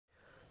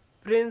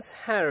Prince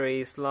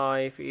Harry's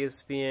life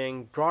is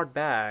being brought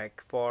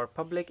back for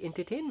public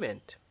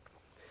entertainment.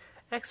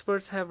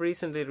 Experts have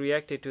recently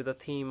reacted to the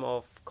theme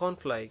of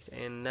conflict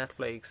in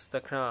Netflix's The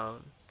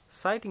Crown,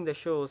 citing the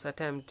show's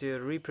attempt to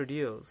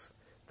reproduce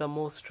the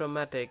most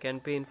traumatic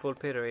and painful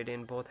period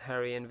in both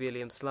Harry and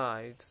William's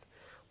lives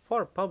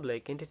for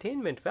public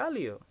entertainment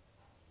value.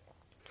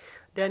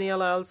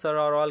 Daniela Elser,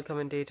 our royal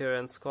commentator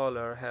and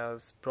scholar,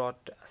 has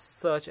brought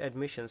such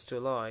admissions to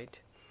light.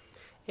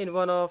 In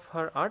one of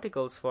her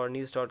articles for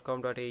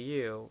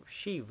news.com.au,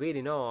 she weighed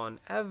in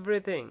on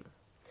everything.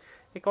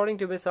 According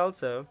to Miss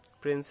Elser,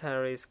 Prince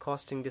Harry's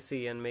costing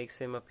decision makes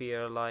him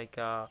appear like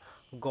a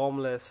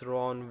gormless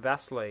Ron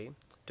Weasley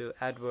to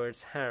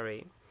Edward's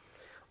Harry,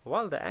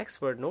 while the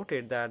expert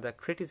noted that the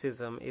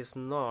criticism is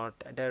not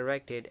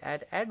directed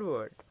at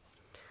Edward.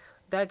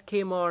 That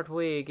Kmart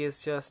wig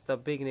is just the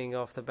beginning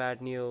of the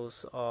bad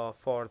news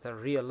for the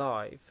real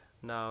life,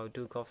 now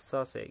Duke of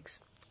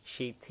Sussex,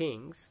 she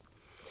thinks.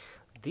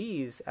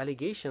 These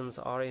allegations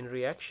are in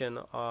reaction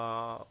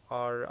to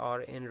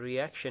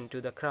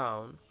the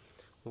Crown,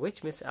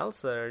 which Miss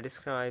Elser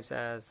describes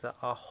as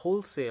a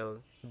wholesale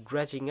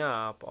dredging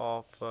up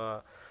of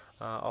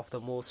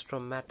the most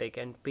traumatic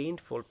and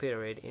painful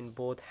period in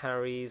both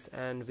Harry's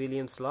and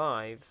William's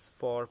lives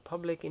for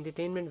public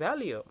entertainment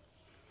value.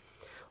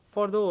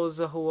 For those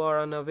who are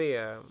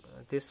unaware,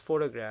 this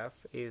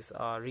photograph is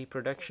a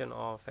reproduction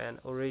of an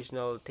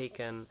original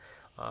taken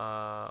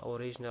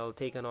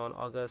on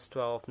August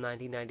 12,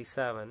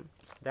 1997.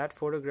 That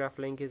photograph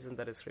link is in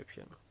the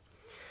description.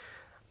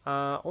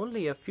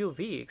 Only a few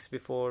weeks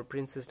before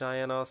Princess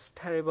Diana's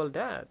terrible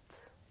death.